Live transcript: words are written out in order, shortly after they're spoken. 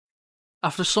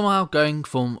After somehow going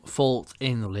from 4th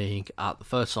in the league at the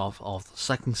first half of the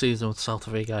second season with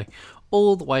Celta Vigo,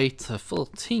 all the way to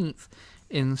 14th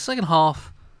in the second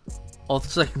half of the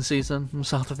second season from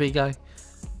Celta Vigo,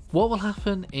 what will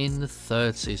happen in the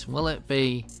third season? Will it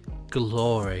be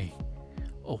glory,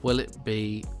 or will it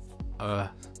be a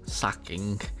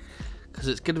sacking? Because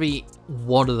it's going to be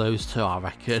one of those two, I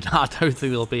reckon. I don't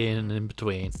think there'll be an in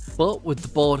between. But with the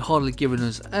board hardly giving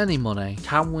us any money,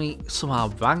 can we somehow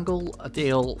wrangle a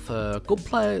deal for good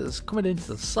players coming into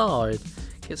the side,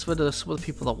 get rid of some of the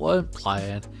people that weren't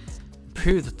playing,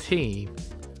 improve the team,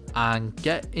 and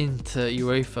get into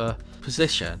UEFA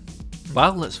position?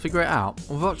 Well, let's figure it out.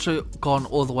 We've actually gone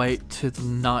all the way to the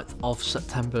 9th of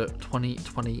September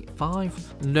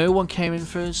 2025. No one came in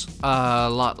for us,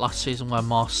 like last season where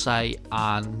Marseille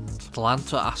and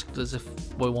Atalanta asked us if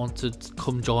we wanted to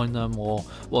come join them, or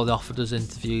well, they offered us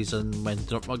interviews and we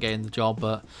ended up not getting the job,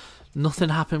 but nothing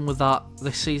happened with that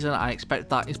this season. I expect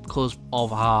that is because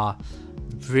of our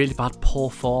really bad poor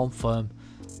form from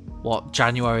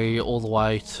January all the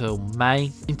way till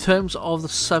May. In terms of the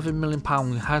 £7 million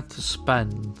we had to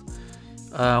spend,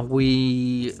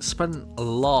 we spent a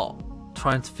lot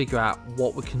trying to figure out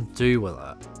what we can do with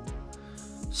it.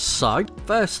 So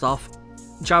first off,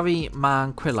 Javi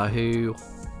Manquillo, who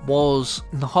was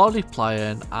hardly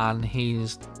playing and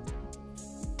his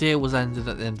deal was ended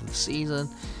at the end of the season,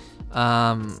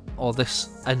 or this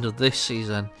end of this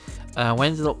season. We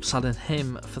ended up selling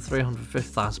him for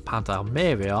 £350,000 to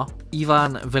Almeria.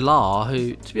 Ivan Villar,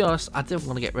 who, to be honest, I didn't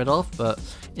want to get rid of, but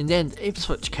in the end,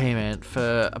 Ipswich came in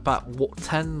for about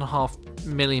 £10.5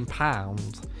 million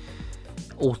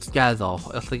altogether.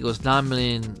 I think it was 9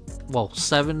 million, well,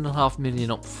 7.5 million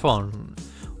up front,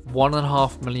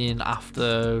 1.5 million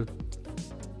after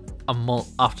a month,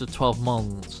 after 12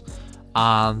 months,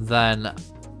 and then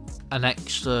an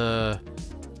extra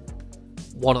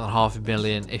 1.5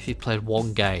 million if he played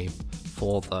one game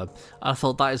for them. And I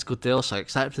thought that is a good deal, so I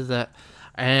accepted it.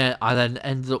 And I then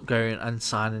ended up going and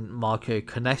signing Marco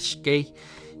Konechki,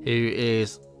 who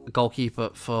is a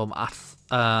goalkeeper from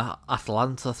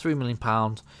Atalanta, £3 million.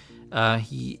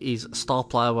 He is a star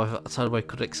player. I told him I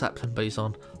could accept him, but he's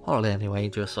on holiday anyway,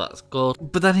 just so that's good.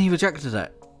 But then he rejected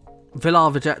it. Villar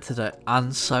rejected it,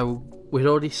 and so we'd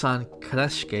already signed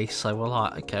Konechki, so we're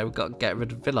like, okay, we've got to get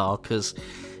rid of Villar, because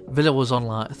Villa was on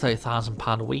like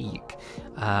 £30,000 a week,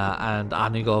 and our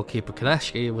new goalkeeper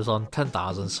Konechki was on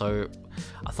 10,000. So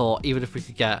I thought, even if we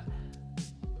could get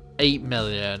 8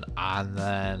 million and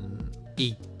then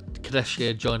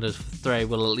Konechki joined us for 3,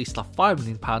 we'll at least have £5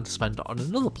 million to spend on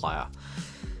another player.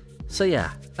 So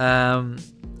yeah, Ivan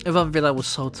Villa was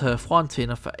sold to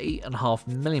Fiorentina for £8.5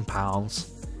 million.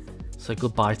 So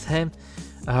goodbye to him.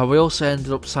 We also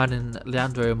ended up signing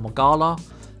Leandro Mogala,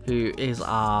 who is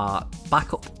our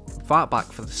backup right back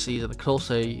for the season. He could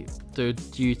also do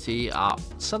duty at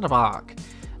centre back.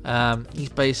 He's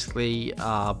basically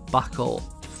a backup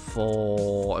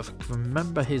for, if I can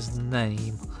remember his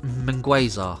name,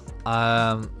 Mingueza.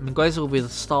 Mingueza will be the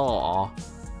starter,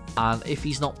 and if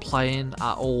he's not playing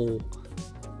at all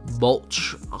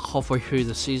much halfway through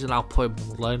the season, I'll put him on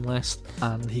the loan list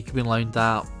and he can be loaned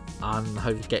out and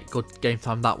hopefully get good game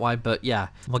time that way. But yeah,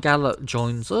 Mogala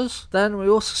joins us. Then we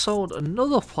also sold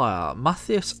another player,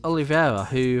 Matheus Oliveira,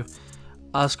 who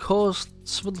has caused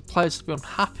some of the players to be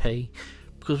unhappy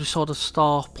because we sold a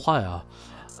star player.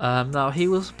 Now, he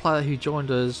was a player who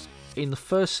joined us in the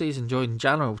first season, joined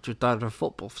January, which was Director of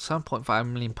Football, for £7.5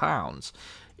 million.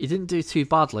 He didn't do too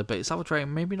badly, but his average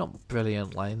rating maybe not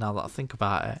brilliantly now that I think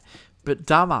about it. But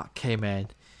Damak came in,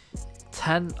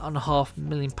 £10.5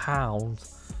 million.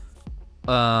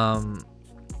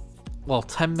 Well,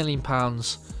 £10 million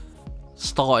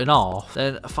starting off,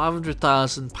 then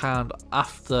 £500,000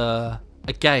 after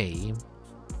a game,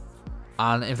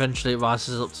 and eventually it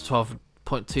rises up to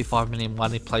 £12.25 million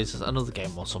when he plays another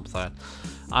game or something.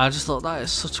 I just thought that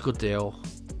is such a good deal.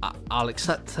 I'll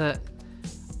accept it,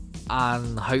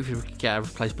 and hopefully we can get a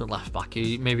replacement left back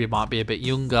who maybe might be a bit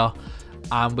younger,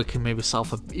 and we can maybe sell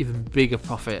for even bigger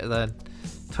profit than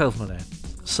 12 million.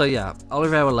 So yeah,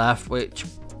 Oliveira left, which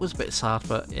was a bit sad,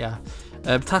 but yeah.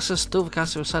 Tassos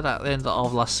Duvakasio said at the end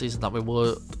of last season that we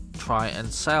would try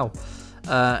and sell.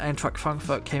 Eintracht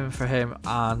Frankfurt came in for him,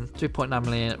 and 3.9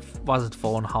 million, rising to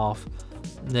 4.5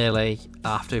 nearly,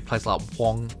 after he plays like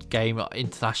one game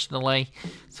internationally.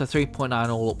 So 3.9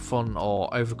 all up front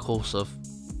or over the course of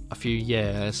a few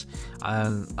years,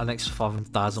 and an extra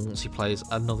 500,000 once he plays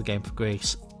another game for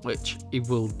Greece, which he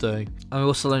will do. And we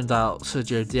also loaned out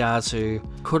Sergio Diaz, who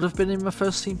could have been in my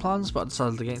first team plans, but I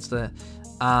decided against it.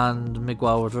 and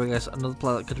Miguel Rodriguez, another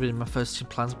player that could have been in my first team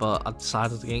plans, but I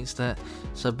decided against it.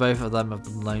 So both of them have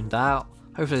been loaned out.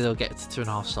 Hopefully they'll get to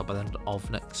 2.5 star by the end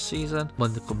of next season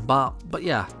when they come back. But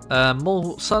yeah,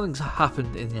 more signings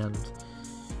happened in the end.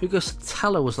 Hugo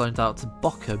Sotelo was loaned out to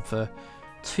Bochum for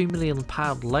 £2 million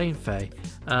loan fee,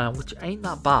 which ain't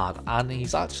that bad, and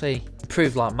he's actually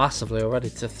improved like massively already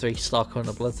to 3-star current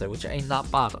ability, which ain't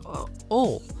that bad at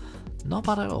all. Not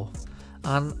bad at all.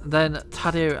 And then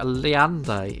Tadeo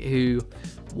Leande, who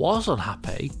was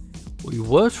unhappy, we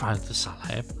were trying to sell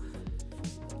him.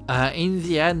 In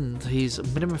the end, his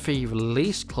minimum fee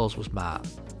release clause was met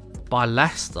by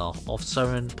Leicester of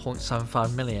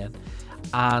 7.75 million,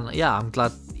 and yeah, I'm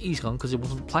glad he's gone because he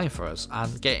wasn't playing for us,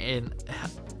 and getting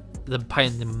them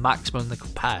paying the maximum they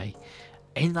could pay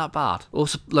ain't that bad.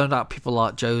 Also loaned out people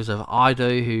like Joseph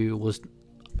Ido, who was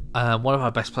one of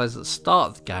our best players at the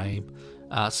start of the game,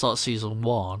 start of season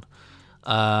 1,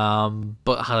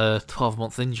 but had a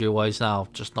 12-month injury where he's now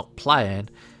just not playing.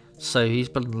 So he's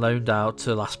been loaned out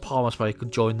to Las Palmas where he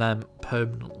could join them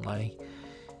permanently.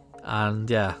 And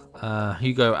yeah,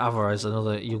 Hugo Alvarez,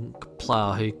 another young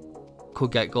player who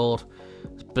could get gold,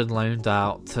 has been loaned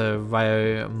out to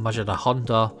Rayo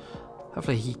Majadahonda.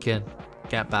 Hopefully he can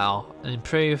get better and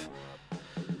improve.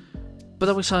 But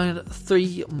then we signed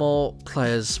 3 more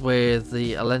players with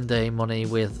the Allende money,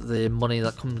 with the money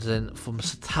that comes in from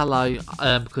Sotelo,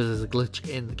 because there's a glitch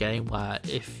in the game where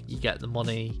if you get the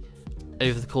money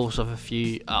over the course of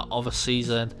a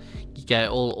season, you get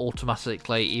it all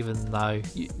automatically, even though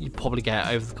you probably get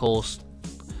it over the course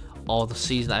of the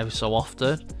season every so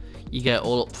often. You get it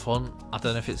all up front. I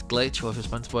don't know if it's glitch or if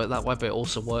it's meant to work that way, but it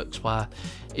also works where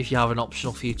if you have an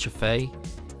optional future fee,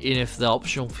 even if the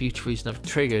optional future fee is never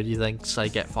triggered, you then say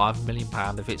get £5 million.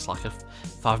 If it's like a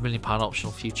 £5 million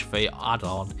optional future fee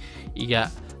add-on, you get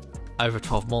over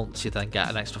 12 months, you then get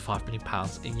an extra £5 million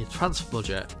in your transfer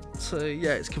budget. So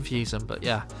yeah, it's confusing, but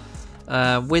yeah.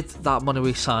 With that money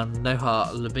we signed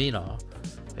Noha Lamina,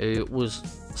 who was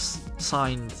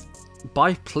signed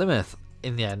by Plymouth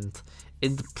in the end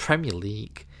in the Premier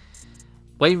League.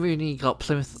 Wayne Rooney got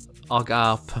Plymouth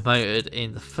Argyle promoted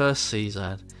in the first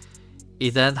season.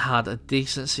 He then had a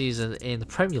decent season in the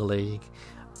Premier League,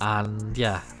 and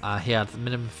yeah, he had the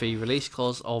minimum fee release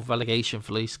clause or relegation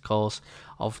release clause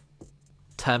of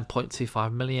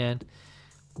 10.25 million.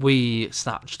 We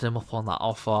snatched him up on that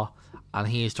offer, and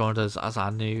he has joined us as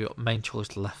our new main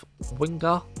choice left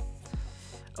winger.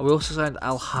 We also signed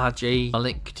Al Haji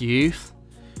Malik Diouf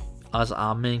as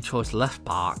our main choice left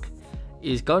back.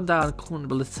 He's gone down in current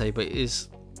ability, but his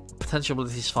potential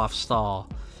ability is 5-star,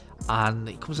 and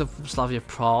it comes in from Slavia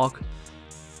Prague.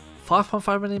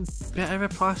 5.5 million, bit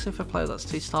overpriced for a player that's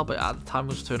 2-star, but at the time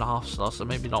it was 2.5 stars, so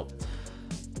maybe not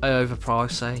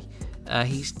overpricey.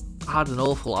 He's had an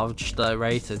awful average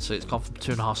rating, so it's gone from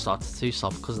 2.5 star to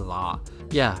 2-star because of that.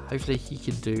 Yeah, hopefully he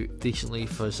can do decently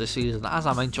for us this season as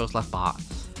our main choice left back,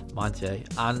 mind you.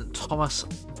 And Thomas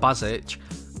Bazic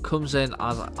comes in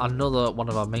as another one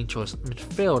of our main choice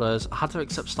midfielders. I had to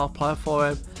accept star player for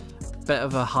him, bit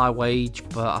of a high wage,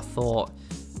 but I thought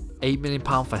 £8 million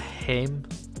for him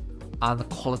and the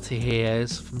quality he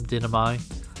is from Dinamo,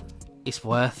 it's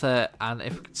worth it. And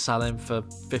if we could sell him for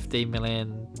 15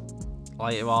 million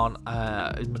later on,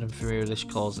 his minimum fee release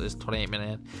clause is 28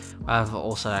 million. I've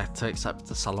also had to accept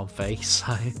the sell on fee,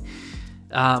 so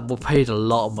we paid a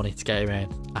lot of money to get him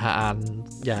in, and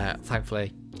yeah,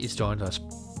 thankfully he's joined us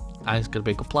and he's going to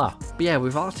be a good player. But yeah,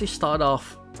 we've actually started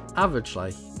off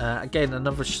averagely. Again, an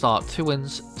average start, 2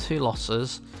 wins, 2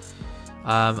 losses.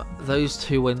 Those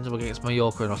 2 wins were against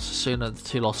Mallorca and Osasuna, the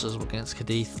 2 losses were against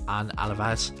Cadiz and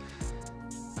Alaves.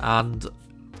 And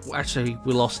actually,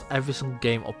 we lost every single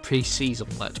game of pre-season,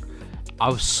 which I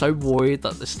was so worried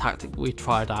that this tactic we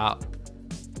tried out,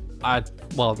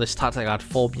 this tactic I'd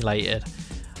formulated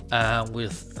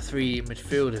with 3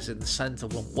 midfielders in the centre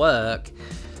won't work.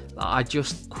 I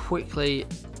just quickly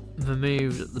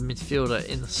removed the midfielder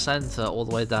in the centre all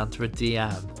the way down to a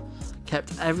DM,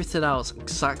 kept everything else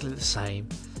exactly the same,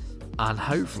 and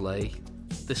hopefully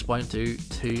this won't do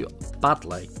too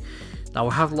badly. Now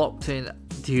we have locked in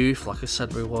Diouf, like I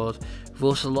said we would. We've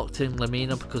also locked in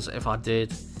Lamina, because if I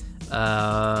did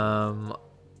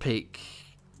pick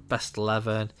best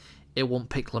 11, it won't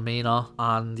pick Lamina.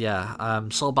 And yeah,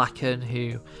 Solbakken,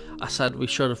 who I said we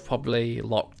should have probably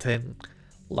locked in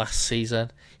last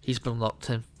season, he's been locked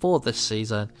in for this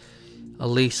season, at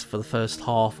least for the first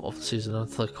half of the season,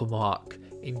 until they come back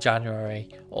in January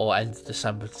or end of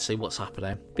December to see what's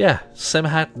happening. But yeah, sim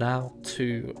ahead now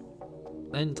to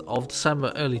end of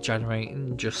December, early January,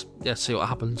 and just see what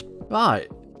happens.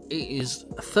 Right, it is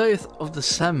 30th of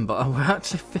December and we're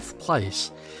actually 5th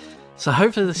place. So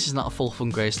hopefully this is not a fall from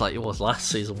grace like it was last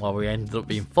season where we ended up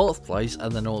being 4th place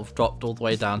and then we've dropped all the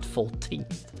way down to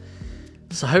 14th.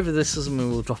 So hopefully this doesn't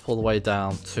mean we'll drop all the way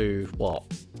down to, what,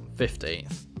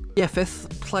 15th? Yeah,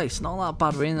 5th place, not that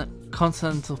bad. We're in a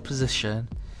continental position.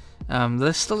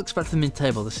 They're still expecting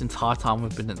mid-table this entire time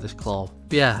we've been at this club.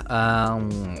 But yeah,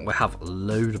 we have a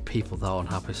load of people that are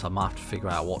unhappy, so I might have to figure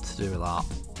out what to do with that.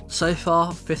 So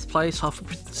far, 5th place,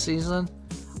 halfway through the season.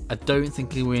 I don't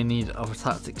think we really need other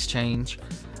tactics change.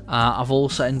 I've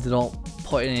also ended up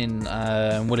putting in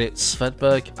William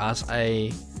Svedberg as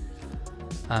a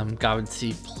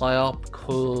guaranteed player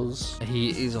because he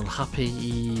is unhappy.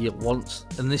 He wants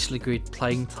initially agreed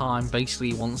playing time.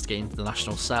 Basically, he wants to get into the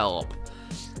national setup,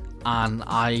 and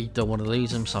I don't want to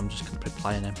lose him, so I'm just going to be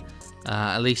playing him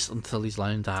at least until he's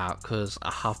loaned out, because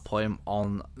I have put him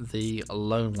on the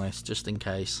loan list just in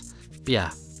case. But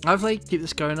yeah, hopefully keep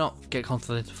this going up, get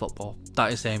continental football.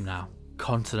 That is the aim now.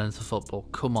 Continental football,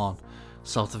 come on,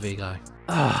 Celta Vigo.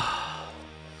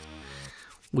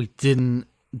 We didn't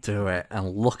do it,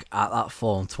 and look at that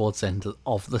form towards the end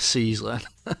of the season.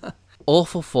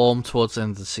 Awful form towards the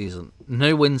end of the season.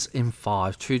 No wins in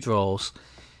 5, 2 draws.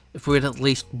 If we had at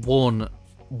least won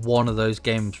one of those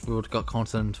games, we would have got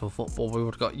continental football. We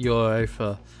would have got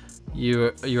Europa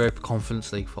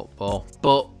Conference League football.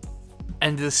 But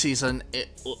end of the season,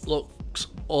 it looks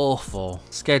awful.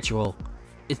 Schedule,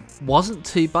 it wasn't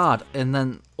too bad, and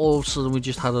then all of a sudden we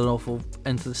just had an awful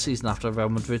end of the season after a Real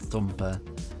Madrid thumping.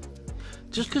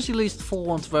 Just because you lose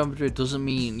 4-1 to Real Madrid doesn't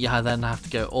mean you then have to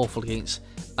go awful against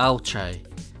Elche,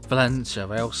 Valencia,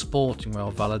 Real Sporting,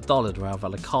 Real Valladolid, Real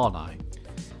Vallecano.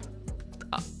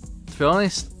 To be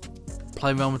honest,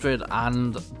 playing Real Madrid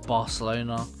and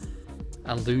Barcelona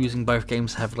and losing both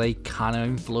games heavily kind of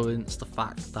influenced the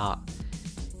fact that,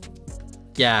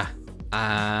 yeah,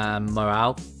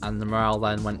 morale, and the morale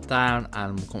then went down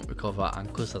and we couldn't recover, and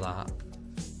because of that,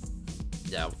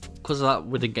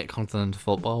 we didn't get continental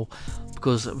football,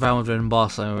 because Real Madrid and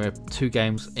Barcelona were 2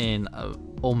 games in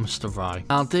almost a row.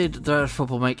 Now, did Director of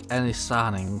Football make any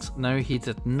signings? No, he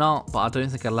did not, but I don't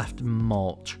think I left him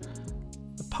much.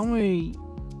 Apparently,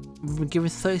 we've been given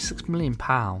 £36 million.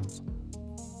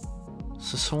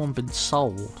 So someone been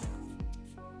sold.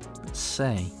 Let's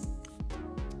see.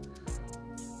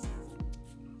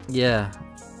 Yeah,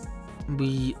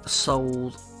 we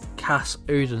sold Cas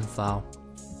Udenthal.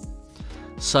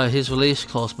 So his release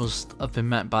clause must have been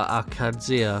met by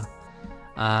Alcadzia,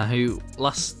 who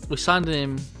we signed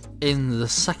him in the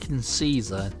 2nd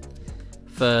season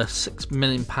for £6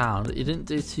 million. He didn't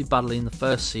do too badly in the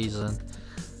 1st season.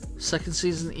 2nd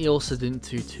season he also didn't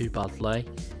do too badly.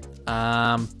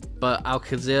 But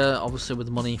Alcadzia, obviously with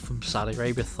the money from Saudi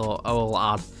Arabia, thought, oh, we'll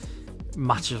add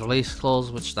match release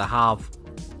clause, which they have.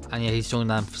 And yeah, he's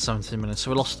joined them for 17 million. So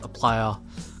we lost a player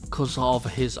because of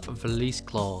his release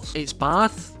clause. It's bad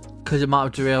because it might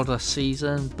have derailed our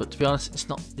season, but to be honest, it's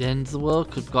not the end of the world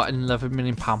because we've got an £11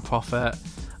 million profit,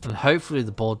 and hopefully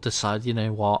the board decide, you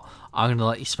know what, I'm going to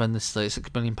let you spend this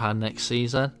 £36 million next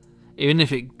season. Even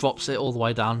if it drops it all the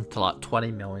way down to like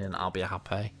 20 million, I'll be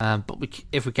happy. But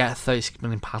if we get £36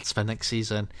 million to spend next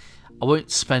season, I won't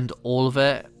spend all of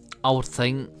it. I would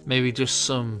think maybe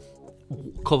just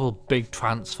couple of big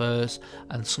transfers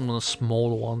and some of the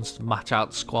smaller ones to match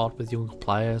out the squad with younger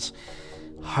players.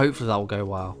 Hopefully that will go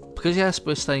well, because yes,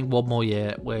 we're staying 1 more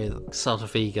year with Celta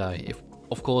Vigo. If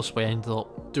of course we end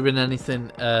up doing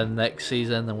anything next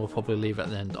season, then we'll probably leave at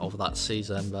the end of that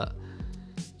season. But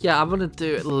yeah, I'm going to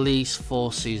do at least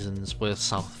 4 seasons with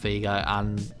Celta Vigo,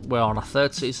 and we're on our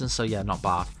 3rd season, so yeah, not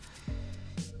bad.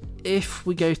 If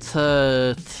we go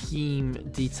to team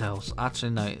details,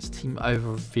 actually no, it's team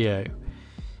overview.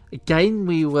 Again,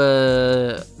 we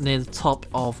were near the top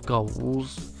of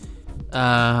goals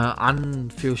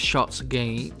and few shots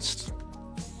against.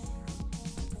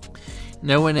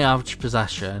 Nowhere near average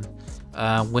possession.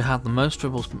 We had the most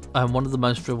dribbles, one of the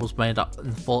most dribbles made up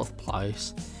in 4th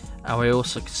place, and we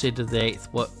also conceded the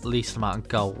 8th least amount of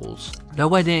goals.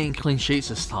 Nowhere near clean sheets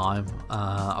this time,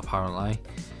 apparently.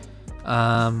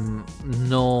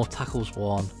 No tackles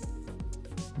won,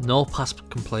 no pass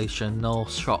completion, no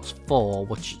shots for,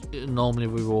 which normally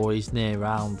we were always near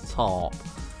around the top,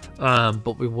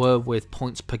 but we were with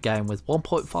points per game with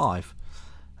 1.5.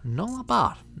 Not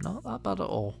that bad at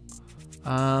all.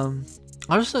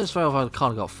 I just noticed Real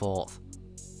Vallecano got 4th.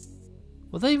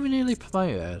 Were they even nearly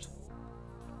promoted?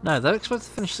 No, they're expected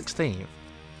to finish 16th.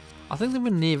 I think they were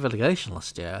near relegation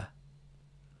last year.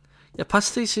 Yeah,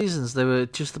 past 2 seasons they were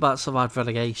just about to survive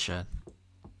relegation.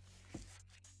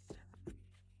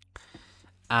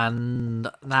 And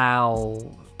now,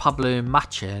 Pablo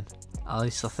Machin, at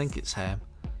least I think it's him.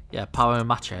 Yeah, Pablo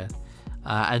Machin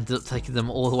ended up taking them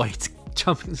all the way to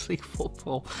Champions League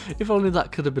football. If only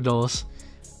that could have been us.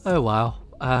 Oh wow.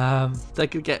 They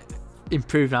could get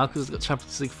improved now because they've got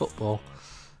Champions League football.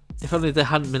 If only they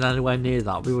hadn't been anywhere near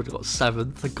that, we would have got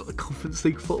 7th and got the Conference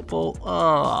League football.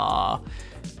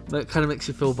 That kind of makes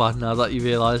you feel bad now that you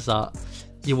realise that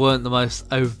you weren't the most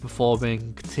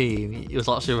overperforming team. It was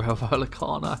actually Rafael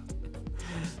Lacana.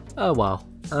 Oh well.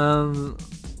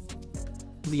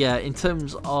 Yeah, in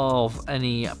terms of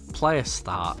any player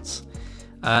stats,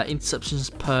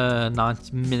 interceptions per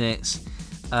 90 minutes,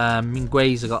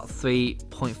 Mingueza got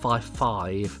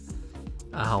 3.55,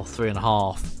 or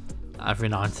 3.5 every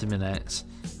 90 minutes,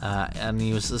 and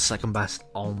he was the second best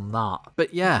on that.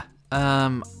 But yeah,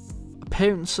 appearances,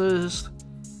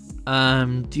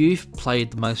 Diouf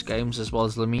played the most games as well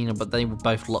as Lamina, but they were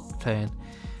both locked in.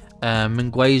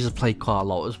 Mingueza played quite a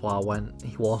lot as well when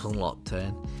he wasn't locked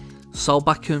in.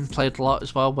 Solbakken played a lot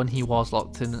as well when he was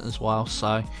locked in as well,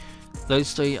 so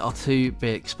those three are to be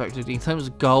expected. In terms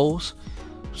of goals,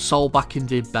 Solbakken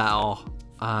did better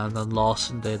than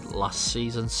Larson did last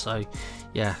season, so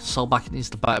yeah, Solbakken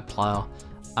is the better player,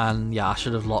 and yeah, I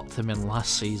should have locked him in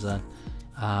last season,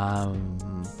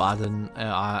 but I didn't.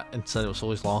 Instead it was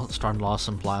always Strand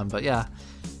Larson playing, but yeah,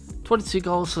 22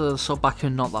 goals for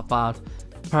Solbakken, not that bad.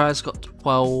 Perez got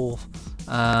 12,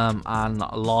 and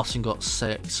Larson got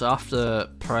 6. So after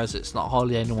Perez, it's not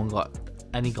hardly anyone got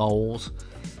any goals.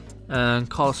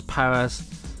 Carlos Perez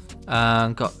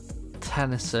got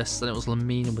 10 assists, and it was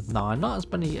Lamina with 9. Not as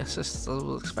many assists as I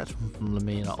was expecting from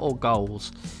Lamina, or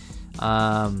goals.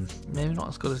 Maybe not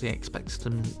as good as I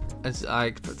expected him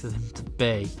to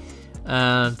be.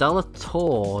 Della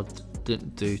Torre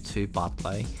didn't do too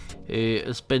badly. It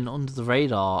has been under the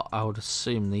radar, I would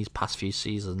assume, these past few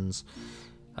seasons.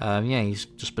 Yeah, he's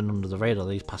just been under the radar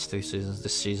these past 2 seasons.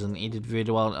 This season, he did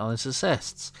really well on his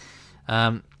assists.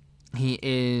 He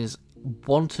is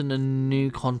wanting a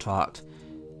new contract.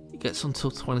 He gets until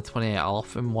 2028. I'll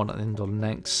offer him one at the end of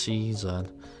next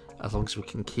season, as long as we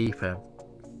can keep him,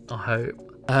 I hope.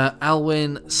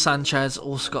 Alwin Sanchez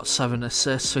also got 7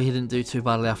 assists, so he didn't do too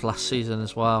badly after last season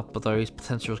as well, but though his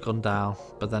potential has gone down,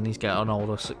 but then he's getting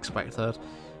older as expected.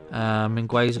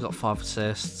 Mingueza got 5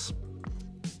 assists.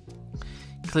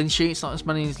 Clean sheets, not as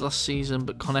many as last season,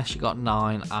 but Koneshi got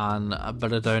 9, and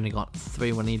Belladoni got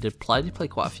 3 when he did play. He played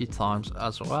quite a few times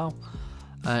as well.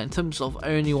 In terms of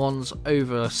only ones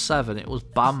over 7, it was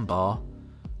Bamba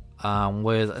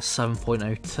with a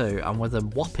 7.02, and with a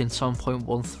whopping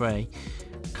 7.13,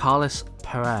 Carlos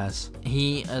Perez.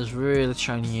 He has really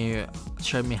shown me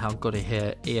how good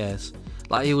he is.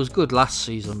 Like, he was good last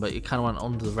season, but he kind of went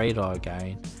under the radar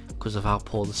again because of how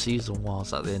poor the season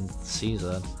was at the end of the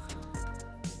season.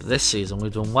 But this season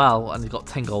we've done well, and he's got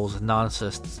 10 goals and 9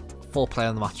 assists, 4 player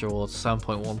of the match awards,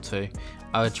 7.12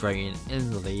 average rating in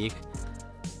the league.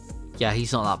 Yeah,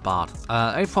 he's not that bad.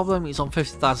 Only problem, he's on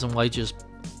 50,000 wages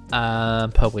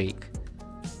per week.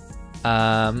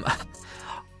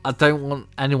 I don't want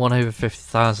anyone over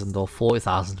 50,000 or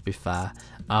 40,000 to be fair.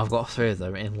 I've got 3 of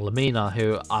them in Lamina,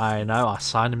 who I know I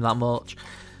signed him that much.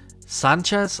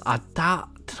 Sanchez, did I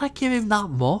give him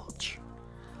that much?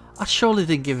 I surely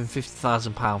didn't give him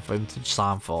 £50,000 for him to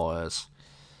sign for us.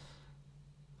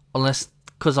 Unless,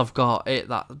 because I've got it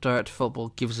that Direct Football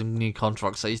gives him new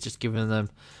contracts, so he's just giving them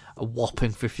a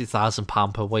whopping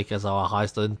 £50,000 per week as our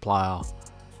highest earned player.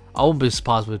 I wouldn't be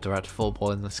surprised with Direct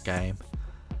Football in this game.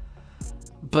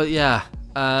 But yeah,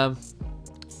 a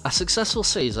successful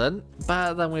season,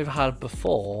 better than we've had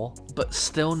before, but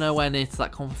still nowhere near to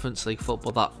that Conference League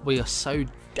football that we are so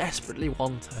desperately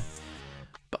wanting.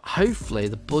 But hopefully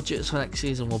the budgets for next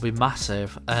season will be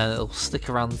massive, and it'll stick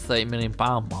around the £30 million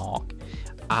mark,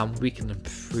 and we can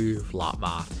improve like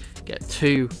mad. Get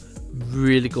 2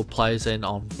 really good players in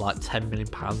on like £10 million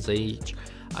each,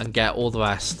 and get all the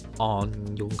rest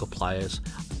on younger players.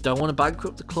 Don't want to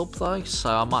bankrupt the club though, so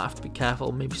I might have to be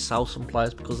careful, maybe sell some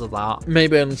players because of that.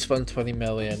 Maybe only spend 20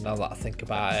 million now that I think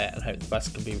about it, and hope the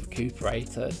rest can be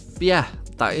recuperated. But yeah,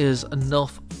 that is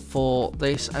enough for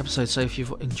this episode. So if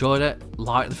you've enjoyed it,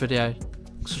 like the video,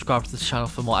 subscribe to the channel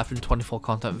for more FM24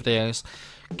 content videos.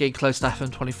 Getting close to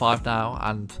FM25 now,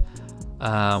 and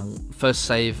the first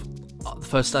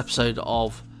episode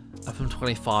of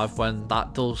FM25, when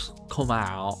that does come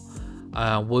out,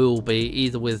 will be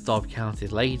either with Derby County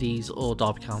ladies or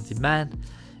Derby County men.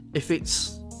 If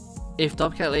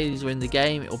Derby County ladies are in the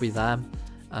game, it'll be them.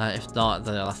 If not,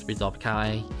 then it'll have to be Derby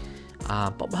County.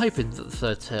 But I'm hoping that the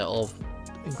third tier of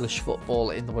English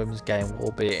football in the women's game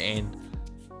will be in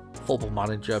Football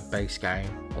Manager base game.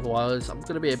 Otherwise, I'm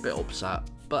going to be a bit upset.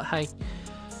 But hey,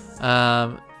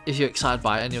 If you're excited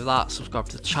by any of that, subscribe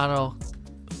to the channel.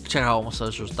 Check out all my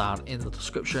socials down in the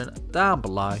description down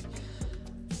below.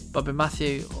 But I've been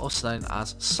Matthew, also known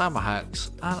as Summer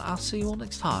Hex, and I'll see you all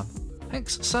next time.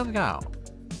 Hex signing out.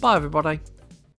 Bye everybody.